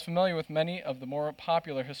Familiar with many of the more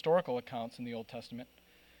popular historical accounts in the Old Testament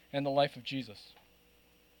and the life of Jesus.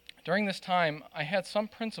 During this time, I had some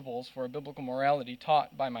principles for a biblical morality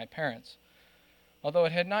taught by my parents, although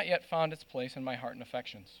it had not yet found its place in my heart and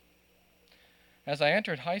affections. As I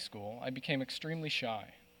entered high school, I became extremely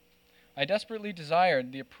shy. I desperately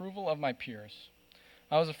desired the approval of my peers.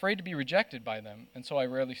 I was afraid to be rejected by them, and so I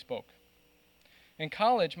rarely spoke. In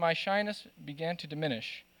college, my shyness began to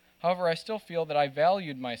diminish. However, I still feel that I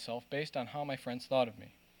valued myself based on how my friends thought of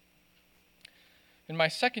me. In my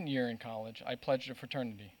second year in college, I pledged a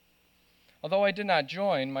fraternity. Although I did not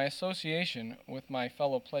join, my association with my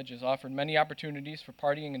fellow pledges offered many opportunities for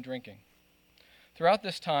partying and drinking. Throughout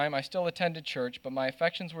this time, I still attended church, but my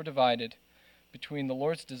affections were divided between the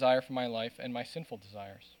Lord's desire for my life and my sinful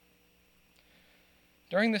desires.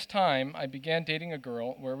 During this time, I began dating a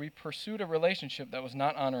girl where we pursued a relationship that was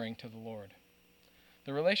not honoring to the Lord.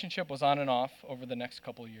 The relationship was on and off over the next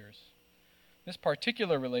couple years. This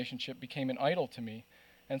particular relationship became an idol to me,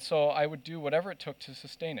 and so I would do whatever it took to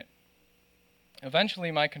sustain it. Eventually,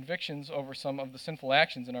 my convictions over some of the sinful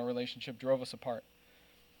actions in our relationship drove us apart.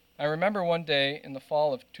 I remember one day in the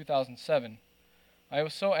fall of 2007, I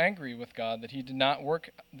was so angry with God that He did not work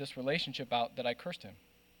this relationship out that I cursed Him.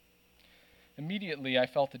 Immediately, I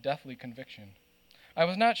felt a deathly conviction. I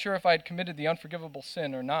was not sure if I had committed the unforgivable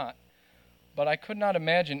sin or not, but I could not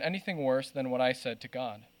imagine anything worse than what I said to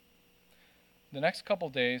God. The next couple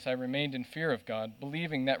days, I remained in fear of God,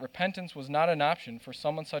 believing that repentance was not an option for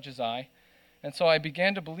someone such as I, and so I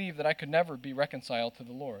began to believe that I could never be reconciled to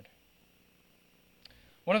the Lord.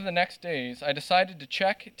 One of the next days, I decided to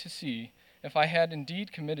check to see if I had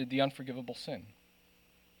indeed committed the unforgivable sin.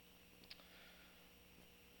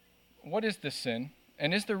 What is this sin,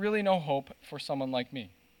 and is there really no hope for someone like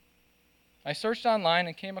me? I searched online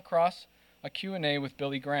and came across a Q&A with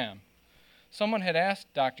Billy Graham. Someone had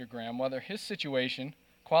asked Dr. Graham whether his situation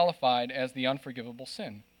qualified as the unforgivable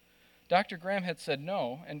sin. Dr. Graham had said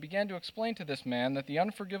no and began to explain to this man that the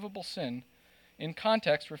unforgivable sin in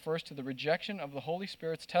context refers to the rejection of the Holy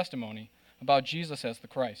Spirit's testimony about Jesus as the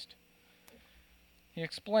Christ. He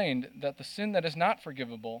explained that the sin that is not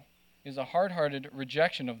forgivable is a hard-hearted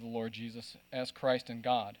rejection of the Lord Jesus as Christ and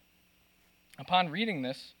God. Upon reading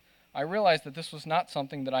this, I realized that this was not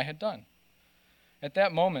something that I had done. At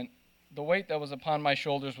that moment, the weight that was upon my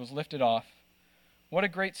shoulders was lifted off. What a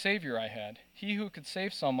great Savior I had, He who could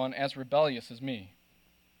save someone as rebellious as me.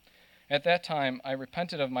 At that time, I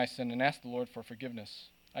repented of my sin and asked the Lord for forgiveness.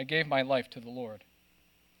 I gave my life to the Lord.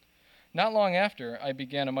 Not long after, I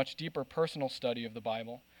began a much deeper personal study of the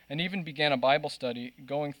Bible, and even began a Bible study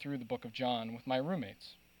going through the book of John with my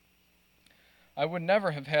roommates. I would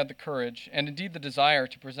never have had the courage, and indeed the desire,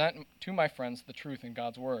 to present to my friends the truth in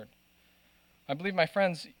God's Word. I believe my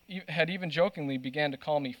friends had even jokingly began to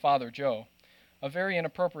call me Father Joe, a very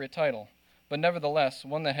inappropriate title, but nevertheless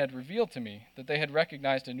one that had revealed to me that they had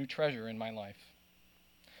recognized a new treasure in my life.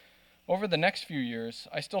 Over the next few years,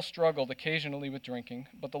 I still struggled occasionally with drinking,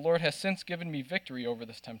 but the Lord has since given me victory over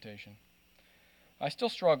this temptation. I still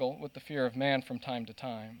struggle with the fear of man from time to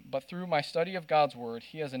time, but through my study of God's Word,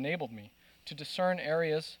 He has enabled me to discern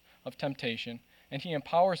areas of temptation, and He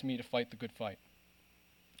empowers me to fight the good fight.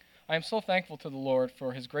 I am so thankful to the Lord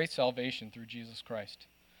for His great salvation through Jesus Christ.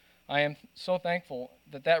 I am so thankful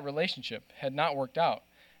that that relationship had not worked out,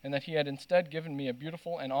 and that He had instead given me a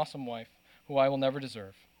beautiful and awesome wife who I will never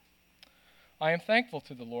deserve. I am thankful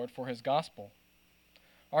to the Lord for His gospel.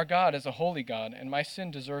 Our God is a holy God, and my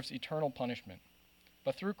sin deserves eternal punishment.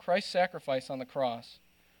 But through Christ's sacrifice on the cross,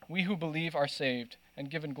 we who believe are saved and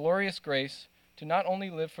given glorious grace to not only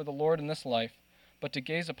live for the Lord in this life, but to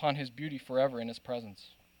gaze upon His beauty forever in His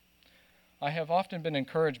presence. I have often been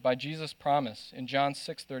encouraged by Jesus' promise in John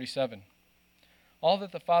 6:37. All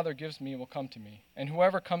that the Father gives me will come to me, and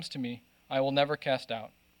whoever comes to me I will never cast out.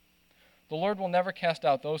 The Lord will never cast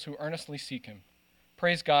out those who earnestly seek Him.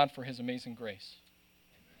 Praise God for His amazing grace.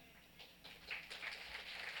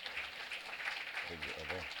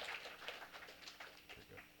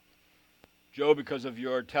 Joe, because of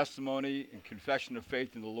your testimony and confession of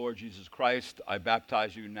faith in the Lord Jesus Christ, I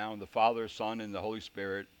baptize you now in the Father, Son, and the Holy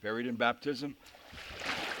Spirit, buried in baptism,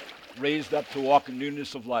 raised up to walk in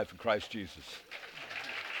newness of life in Christ Jesus.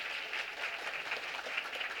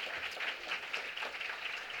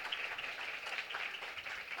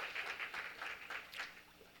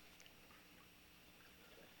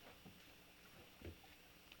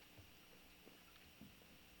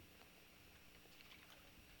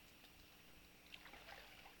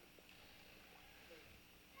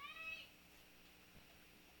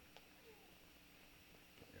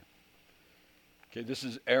 Okay, this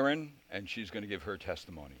is Erin, and she's going to give her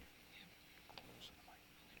testimony.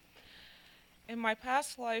 In my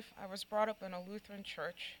past life, I was brought up in a Lutheran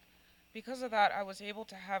church. Because of that, I was able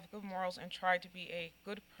to have good morals and try to be a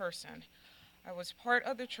good person. I was part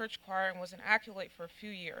of the church choir and was an acolyte for a few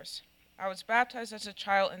years. I was baptized as a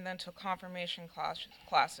child and then took confirmation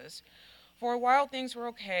classes. For a while, things were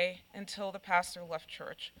okay until the pastor left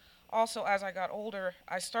church. Also, as I got older,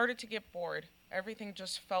 I started to get bored. Everything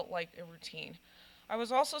just felt like a routine. I was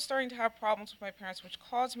also starting to have problems with my parents, which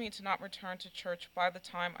caused me to not return to church by the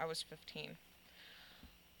time I was 15.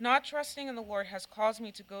 Not trusting in the Lord has caused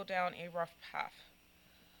me to go down a rough path.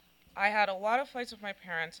 I had a lot of fights with my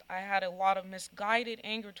parents. I had a lot of misguided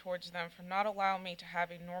anger towards them for not allowing me to have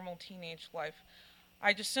a normal teenage life.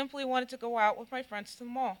 I just simply wanted to go out with my friends to the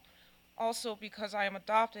mall. Also, because I am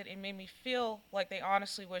adopted, it made me feel like they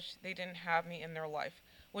honestly wish they didn't have me in their life,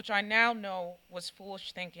 which I now know was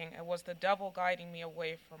foolish thinking and was the devil guiding me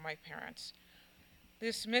away from my parents.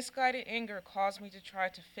 This misguided anger caused me to try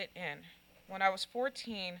to fit in. When I was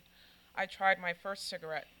 14, I tried my first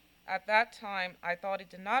cigarette. At that time, I thought it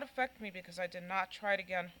did not affect me because I did not try it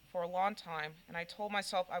again for a long time, and I told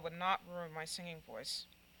myself I would not ruin my singing voice.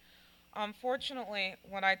 Unfortunately,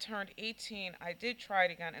 when I turned 18, I did try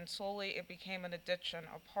it again, and slowly it became an addiction,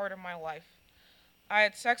 a part of my life. I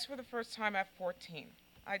had sex for the first time at 14.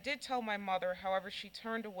 I did tell my mother, however, she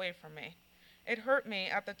turned away from me. It hurt me.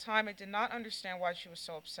 At the time, I did not understand why she was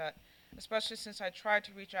so upset, especially since I tried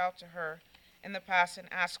to reach out to her in the past and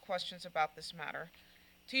ask questions about this matter.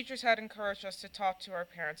 Teachers had encouraged us to talk to our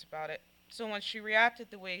parents about it, so when she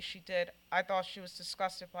reacted the way she did, I thought she was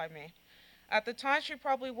disgusted by me. At the time, she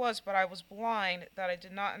probably was, but I was blind that I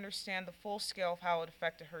did not understand the full scale of how it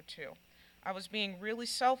affected her, too. I was being really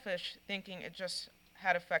selfish, thinking it just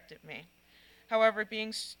had affected me. However,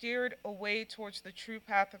 being steered away towards the true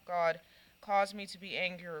path of God caused me to be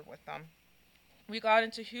angrier with them. We got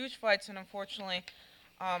into huge fights, and unfortunately,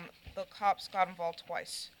 the cops got involved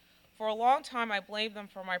twice. For a long time, I blamed them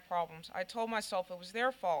for my problems. I told myself it was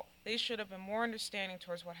their fault. They should have been more understanding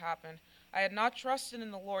towards what happened. I had not trusted in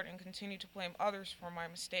the Lord and continued to blame others for my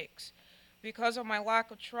mistakes. Because of my lack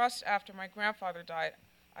of trust after my grandfather died,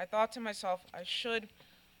 I thought to myself I should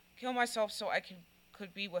kill myself so I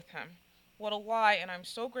could be with him. What a lie, and I'm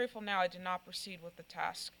so grateful now I did not proceed with the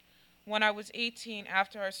task. When I was 18,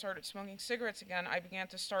 after I started smoking cigarettes again, I began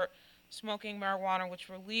to start smoking marijuana, which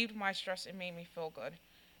relieved my stress and made me feel good.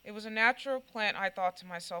 It was a natural plant. I thought to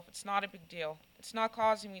myself, it's not a big deal. It's not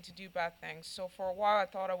causing me to do bad things. So for a while, I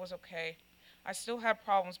thought I was okay. I still had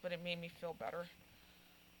problems, but it made me feel better.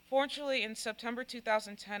 Fortunately, in September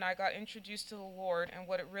 2010, I got introduced to the Lord and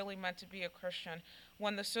what it really meant to be a Christian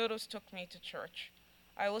when the Sotos took me to church.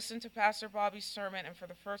 I listened to Pastor Bobby's sermon, and for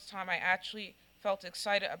the first time, I actually felt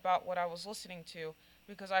excited about what I was listening to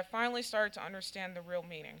because I finally started to understand the real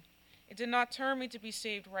meaning. It did not turn me to be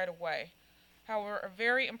saved right away. However, a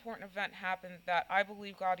very important event happened that I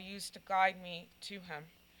believe God used to guide me to Him.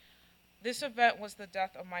 This event was the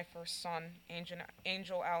death of my first son,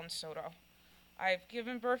 Angel Allen Soto. I have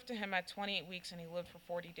given birth to him at 28 weeks and he lived for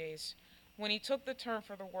 40 days. When he took the turn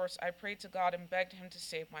for the worse, I prayed to God and begged him to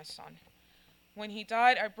save my son. When he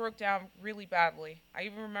died, I broke down really badly. I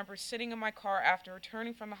even remember sitting in my car after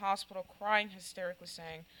returning from the hospital crying hysterically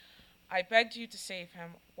saying, I begged you to save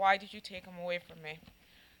him. Why did you take him away from me?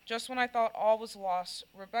 Just when I thought all was lost,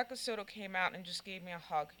 Rebecca Soto came out and just gave me a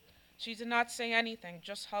hug. She did not say anything,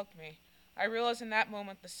 just hugged me. I realized in that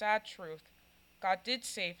moment the sad truth. God did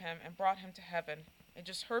save him and brought him to heaven. It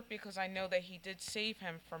just hurt because I know that he did save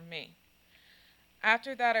him from me.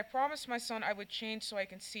 After that, I promised my son I would change so I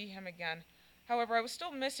can see him again. However, I was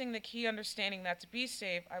still missing the key understanding that to be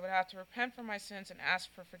saved, I would have to repent for my sins and ask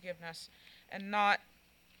for forgiveness, and not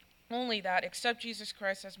only that, accept Jesus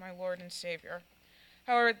Christ as my Lord and Savior.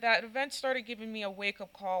 However, that event started giving me a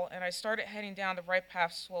wake-up call, and I started heading down the right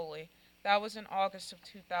path slowly. That was in August of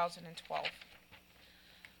 2012.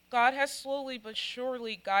 God has slowly but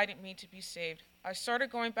surely guided me to be saved. I started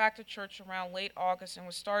going back to church around late August and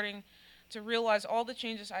was starting to realize all the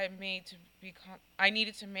changes I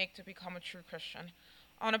needed to make to become a true Christian.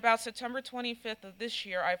 On about September 25th of this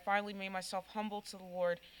year, I finally made myself humble to the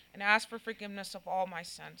Lord and asked for forgiveness of all my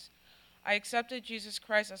sins. I accepted Jesus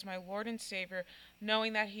Christ as my Lord and Savior,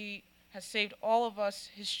 knowing that He has saved all of us,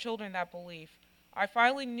 His children that believe. I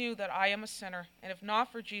finally knew that I am a sinner, and if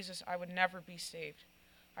not for Jesus, I would never be saved.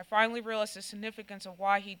 I finally realized the significance of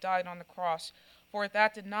why He died on the cross, for if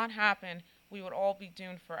that did not happen, we would all be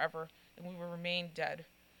doomed forever, and we would remain dead.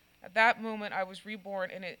 At that moment, I was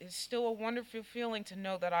reborn, and it is still a wonderful feeling to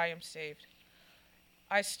know that I am saved.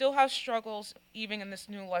 I still have struggles even in this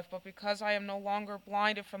new life, but because I am no longer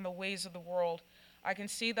blinded from the ways of the world, I can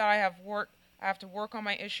see that I have to work on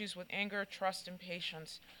my issues with anger, trust, and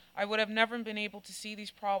patience. I would have never been able to see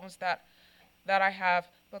these problems that I have,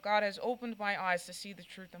 but God has opened my eyes to see the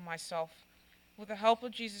truth in myself. With the help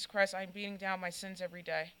of Jesus Christ, I am beating down my sins every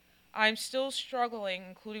day. I am still struggling,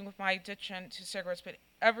 including with my addiction to cigarettes, but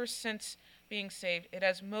ever since being saved, it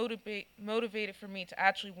has motivated for me to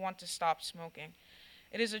actually want to stop smoking.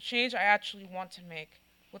 It is a change I actually want to make.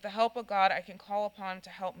 With the help of God, I can call upon Him to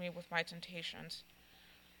help me with my temptations.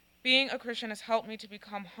 Being a Christian has helped me to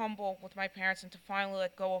become humble with my parents and to finally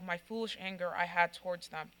let go of my foolish anger I had towards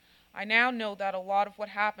them. I now know that a lot of what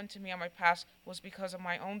happened to me in my past was because of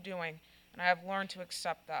my own doing, and I have learned to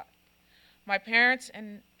accept that. My parents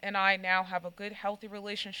and I now have a good, healthy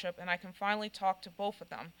relationship, and I can finally talk to both of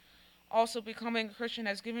them. Also, becoming a Christian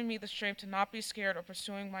has given me the strength to not be scared of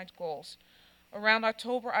pursuing my goals. Around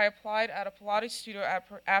October, I applied at a Pilates studio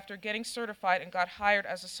after getting certified and got hired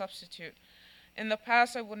as a substitute. In the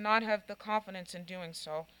past, I would not have the confidence in doing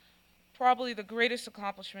so. Probably the greatest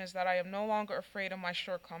accomplishment is that I am no longer afraid of my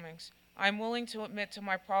shortcomings. I am willing to admit to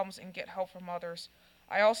my problems and get help from others.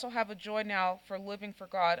 I also have a joy now for living for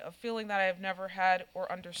God, a feeling that I have never had or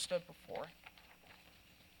understood before.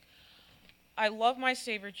 I love my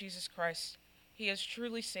Savior, Jesus Christ. He has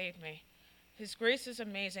truly saved me. His grace is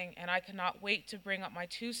amazing, and I cannot wait to bring up my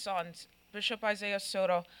two sons, Bishop Isaiah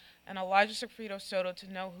Soto and Elijah Sigfrido Soto,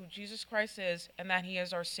 to know who Jesus Christ is and that He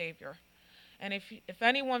is our Savior. And if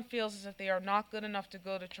anyone feels as if they are not good enough to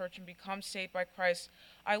go to church and become saved by Christ,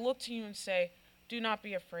 I look to you and say, do not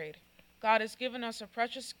be afraid. God has given us a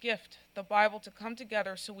precious gift, the Bible, to come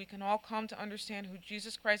together so we can all come to understand who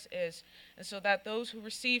Jesus Christ is, and so that those who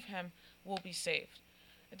receive Him will be saved.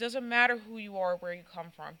 It doesn't matter who you are or where you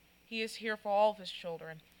come from. He is here for all of His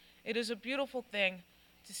children. It is a beautiful thing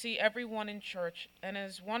to see everyone in church, and it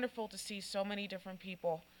is wonderful to see so many different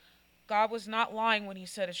people. God was not lying when He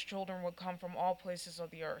said His children would come from all places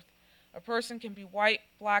of the earth. A person can be white,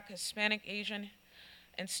 black, Hispanic, Asian,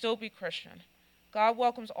 and still be Christian. God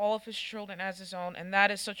welcomes all of His children as His own, and that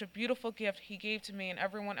is such a beautiful gift He gave to me and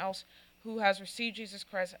everyone else who has received Jesus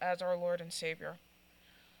Christ as our Lord and Savior.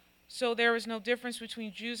 So there is no difference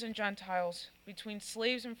between Jews and Gentiles, between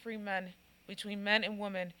slaves and free men, between men and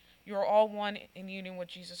women. You are all one in union with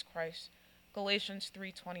Jesus Christ. Galatians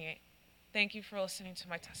 3:28. Thank you for listening to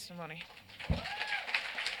my testimony.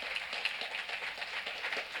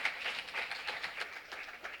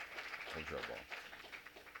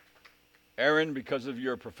 Aaron, because of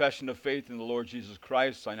your profession of faith in the Lord Jesus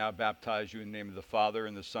Christ, I now baptize you in the name of the Father,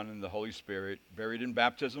 and the Son, and the Holy Spirit, buried in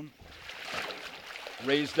baptism,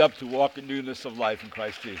 raised up to walk in newness of life in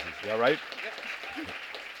Christ Jesus. You all right? Yep.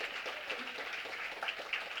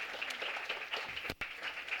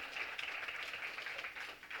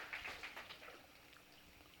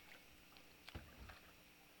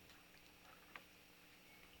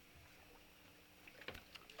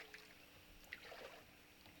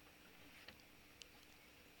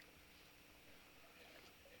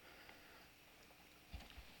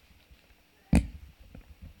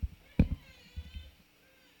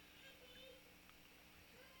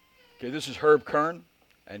 Okay, this is Herb Kern,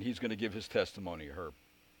 and he's going to give his testimony. Herb.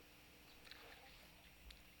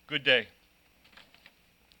 Good day.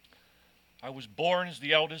 I was born as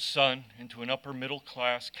the eldest son into an upper middle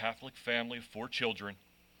class Catholic family of 4 children,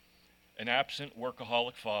 an absent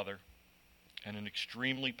workaholic father, and an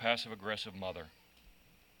extremely passive-aggressive mother.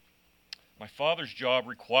 My father's job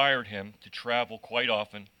required him to travel quite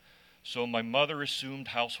often, so my mother assumed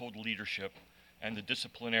household leadership and the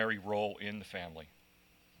disciplinary role in the family.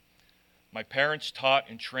 My parents taught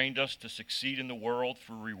and trained us to succeed in the world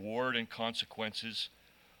through reward and consequences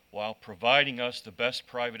while providing us the best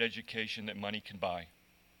private education that money can buy.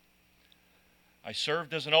 I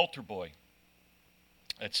served as an altar boy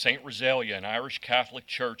at St. Rosalia, an Irish Catholic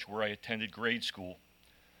church where I attended grade school.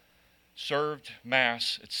 Served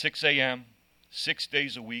Mass at 6 a.m., 6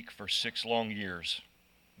 days a week for 6 long years.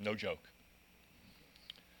 No joke.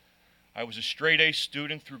 I was a straight-A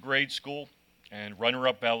student through grade school and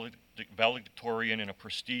runner-up valedictorian in a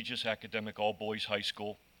prestigious academic all-boys high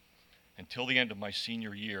school until the end of my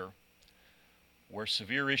senior year, where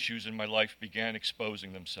severe issues in my life began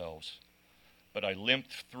exposing themselves. But I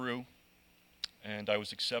limped through, and I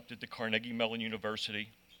was accepted to Carnegie Mellon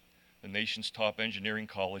University, the nation's top engineering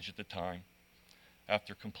college at the time,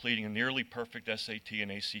 after completing a nearly perfect SAT and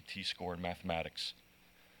ACT score in mathematics.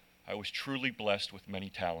 I was truly blessed with many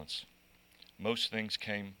talents. Most things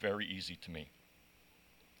came very easy to me.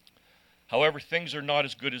 However, things are not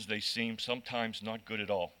as good as they seem, sometimes not good at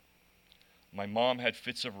all. My mom had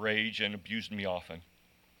fits of rage and abused me often.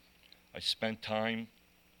 I spent time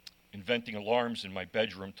inventing alarms in my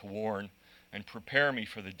bedroom to warn and prepare me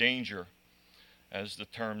for the danger, as the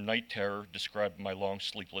term night terror described my long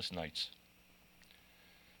sleepless nights.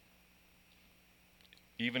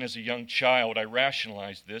 Even as a young child, I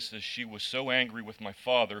rationalized this as she was so angry with my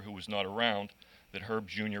father, who was not around, that Herb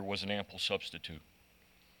Jr. was an ample substitute.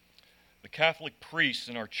 The Catholic priests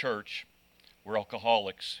in our church were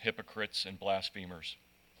alcoholics, hypocrites, and blasphemers.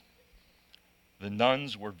 The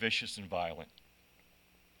nuns were vicious and violent.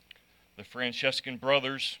 The Franciscan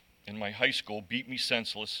brothers in my high school beat me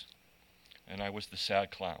senseless, and I was the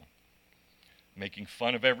sad clown, making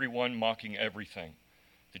fun of everyone, mocking everything,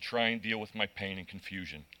 to try and deal with my pain and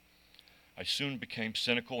confusion. I soon became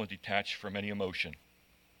cynical and detached from any emotion.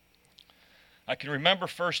 I can remember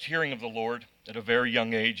first hearing of the Lord at a very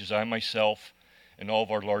young age, as I myself and all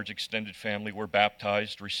of our large extended family were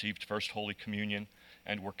baptized, received First Holy Communion,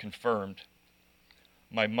 and were confirmed.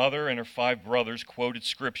 My mother and her 5 brothers quoted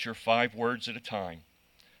Scripture 5 words at a time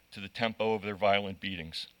to the tempo of their violent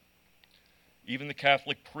beatings. Even the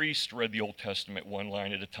Catholic priests read the Old Testament 1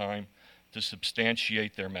 line at a time to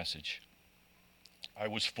substantiate their message. I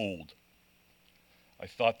was fooled. I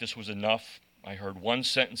thought this was enough. I heard 1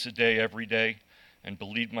 sentence a day every day and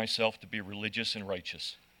believed myself to be religious and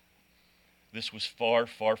righteous. This was far,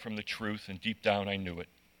 far from the truth, and deep down I knew it.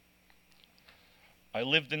 I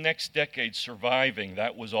lived the next decade surviving,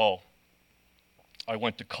 that was all. I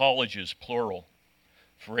went to colleges, plural,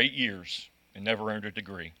 for 8 years and never earned a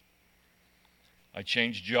degree. I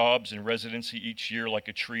changed jobs and residency each year like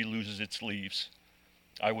a tree loses its leaves.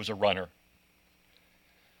 I was a runner.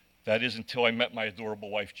 That is until I met my adorable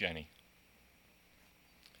wife, Jenny.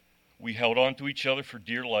 We held on to each other for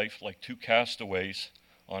dear life like 2 castaways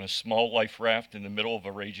on a small life raft in the middle of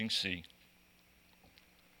a raging sea.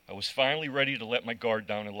 I was finally ready to let my guard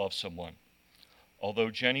down and love someone.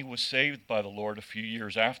 Although Jenny was saved by the Lord a few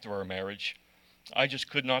years after our marriage, I just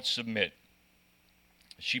could not submit.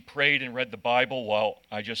 She prayed and read the Bible while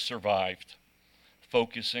I just survived,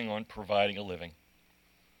 focusing on providing a living.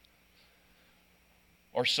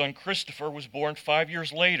 Our son Christopher was born 5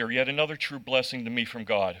 years later, yet another true blessing to me from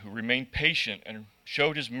God, who remained patient and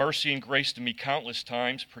showed his mercy and grace to me countless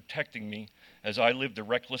times, protecting me as I lived a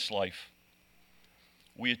reckless life.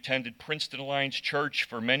 We attended Princeton Alliance Church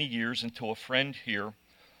for many years until a friend here,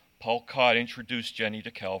 Paul Cott, introduced Jenny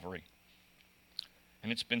to Calvary.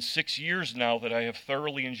 And it's been 6 years now that I have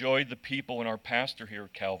thoroughly enjoyed the people and our pastor here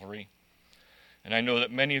at Calvary. And I know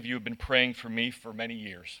that many of you have been praying for me for many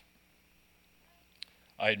years.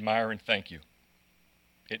 I admire and thank you.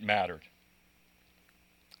 It mattered.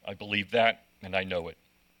 I believe that, and I know it.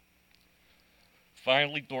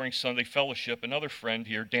 Finally, during Sunday fellowship, another friend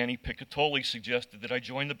here, Danny Picatoli, suggested that I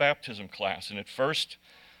join the baptism class. And at first,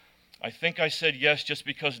 I think I said yes just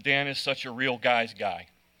because Dan is such a real guy's guy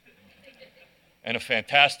and a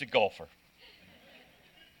fantastic golfer.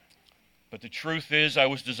 But the truth is, I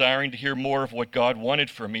was desiring to hear more of what God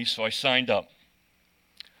wanted for me, so I signed up.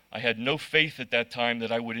 I had no faith at that time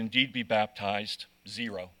that I would indeed be baptized,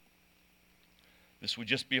 0. This would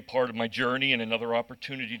just be a part of my journey and another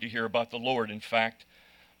opportunity to hear about the Lord. In fact,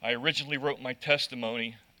 I originally wrote my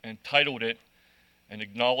testimony and titled it, An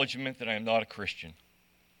Acknowledgement That I Am Not a Christian.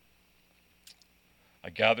 I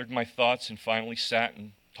gathered my thoughts and finally sat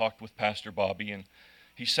and talked with Pastor Bobby, and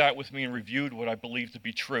he sat with me and reviewed what I believed to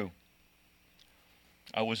be true.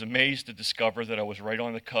 I was amazed to discover that I was right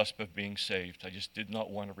on the cusp of being saved. I just did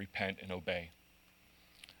not want to repent and obey.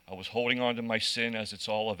 I was holding on to my sin as it's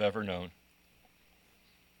all I've ever known.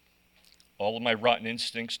 All of my rotten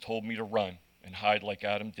instincts told me to run and hide like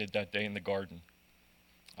Adam did that day in the garden.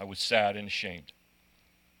 I was sad and ashamed.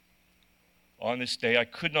 On this day, I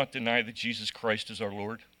could not deny that Jesus Christ is our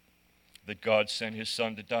Lord, that God sent his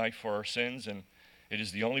Son to die for our sins, and it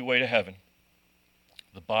is the only way to heaven.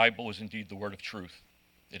 The Bible is indeed the word of truth.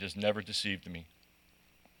 It has never deceived me.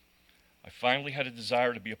 I finally had a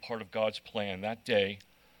desire to be a part of God's plan. That day,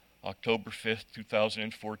 October 5th,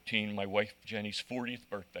 2014, my wife Jenny's 40th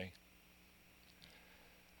birthday,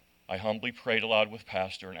 I humbly prayed aloud with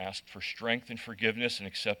Pastor and asked for strength and forgiveness and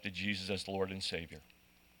accepted Jesus as Lord and Savior.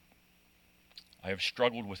 I have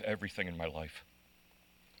struggled with everything in my life.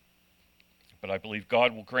 But I believe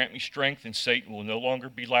God will grant me strength and Satan will no longer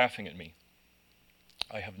be laughing at me.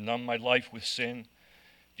 I have numbed my life with sin,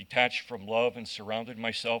 detached from love, and surrounded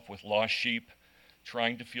myself with lost sheep,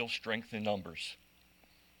 trying to feel strength in numbers.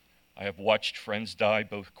 I have watched friends die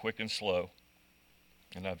both quick and slow,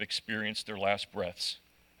 and I've experienced their last breaths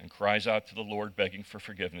and cries out to the Lord begging for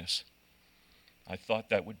forgiveness. I thought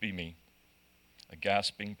that would be me. a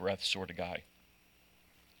gasping breath sort of guy,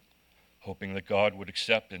 hoping that God would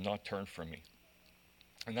accept and not turn from me.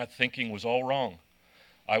 And that thinking was all wrong.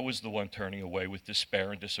 I was the one turning away with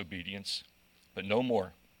despair and disobedience, but no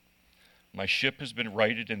more. My ship has been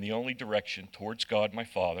righted in the only direction, towards God my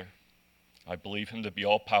Father. I believe him to be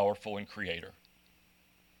all-powerful and creator.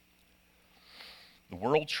 The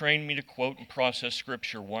world trained me to quote and process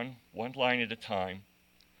Scripture one line at a time.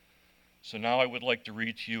 So now I would like to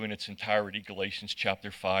read to you in its entirety Galatians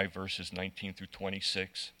chapter 5, verses 19 through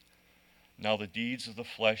 26. Now the deeds of the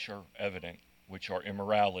flesh are evident, which are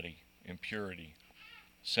immorality, impurity,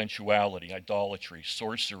 sensuality, idolatry,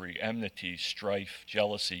 sorcery, enmity, strife,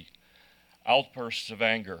 jealousy, outbursts of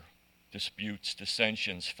anger, disputes,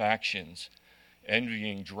 dissensions, factions,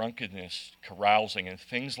 envying, drunkenness, carousing, and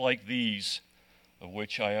things like these, of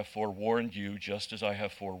which I have forewarned you, just as I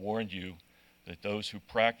have forewarned you, that those who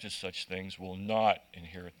practice such things will not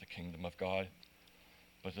inherit the kingdom of God.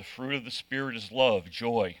 But the fruit of the Spirit is love,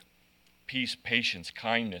 joy, peace, patience,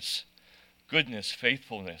 kindness, goodness,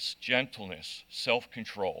 faithfulness, gentleness,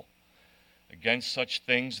 self-control. Against such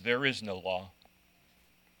things there is no law.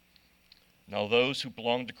 Now those who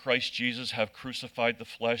belong to Christ Jesus have crucified the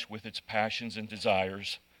flesh with its passions and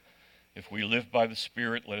desires. If we live by the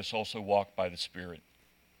Spirit, let us also walk by the Spirit.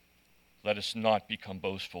 Let us not become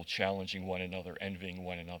boastful, challenging one another, envying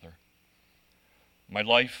one another. My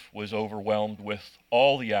life was overwhelmed with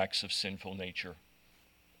all the acts of sinful nature,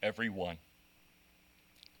 every one.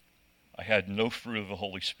 I had no fruit of the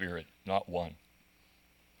Holy Spirit, not one.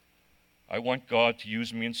 I want God to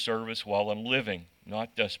use me in service while I'm living,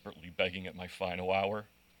 not desperately begging at my final hour.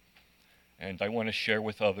 And I want to share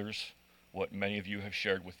with others what many of you have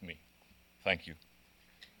shared with me. Thank you.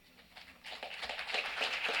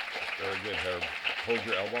 Very good, Herb. Hold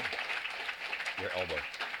your elbow. Your elbow.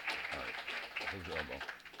 All right. Hold your elbow.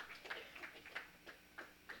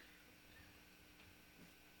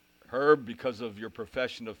 Herb, because of your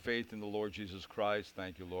profession of faith in the Lord Jesus Christ,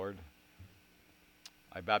 thank you, Lord.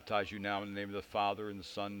 I baptize you now in the name of the Father, and the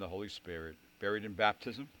Son, and the Holy Spirit, buried in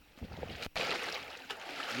baptism,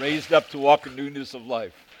 raised up to walk in newness of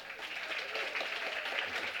life.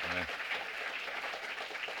 Amen.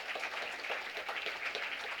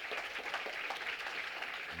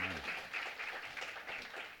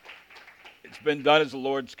 It's been done as the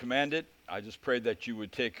Lord's commanded. I just pray that you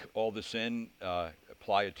would take all this in,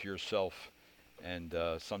 apply it to yourself, and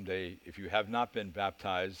someday, if you have not been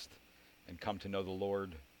baptized and come to know the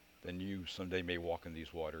Lord, then you someday may walk in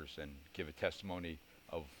these waters and give a testimony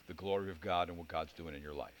of the glory of God and what God's doing in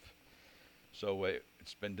your life. So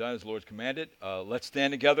it's been done as the Lord's commanded. Let's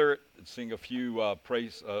stand together and sing a few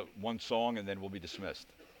praise, one song, and then we'll be dismissed.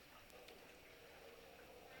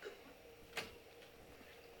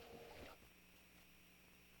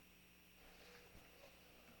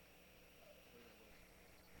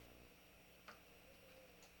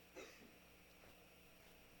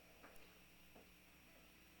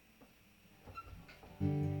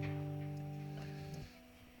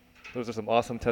 Those are some awesome testimonies.